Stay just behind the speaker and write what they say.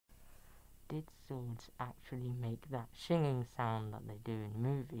did swords actually make that shinging sound that they do in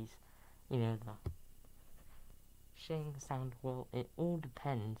movies? You know, the shing sound? Well, it all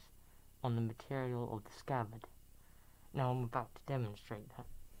depends on the material of the scabbard. Now I'm about to demonstrate that.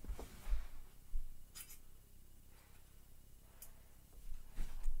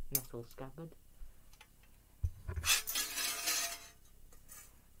 Metal scabbard.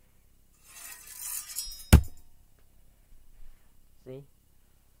 See?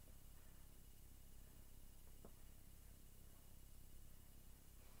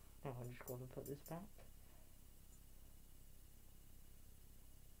 Now I just want to put this back.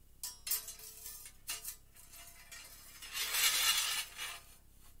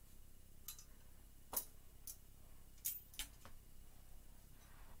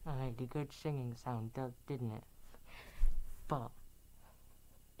 I made a good singing sound, didn't it? But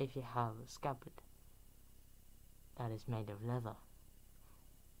if you have a scabbard that is made of leather,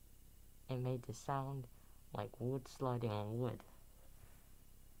 it made the sound like wood sliding on wood.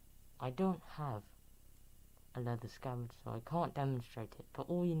 I don't have a leather scabbard, so I can't demonstrate it, but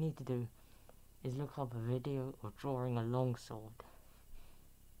all you need to do is look up a video of drawing a longsword.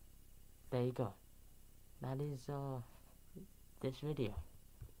 There you go. That is this video.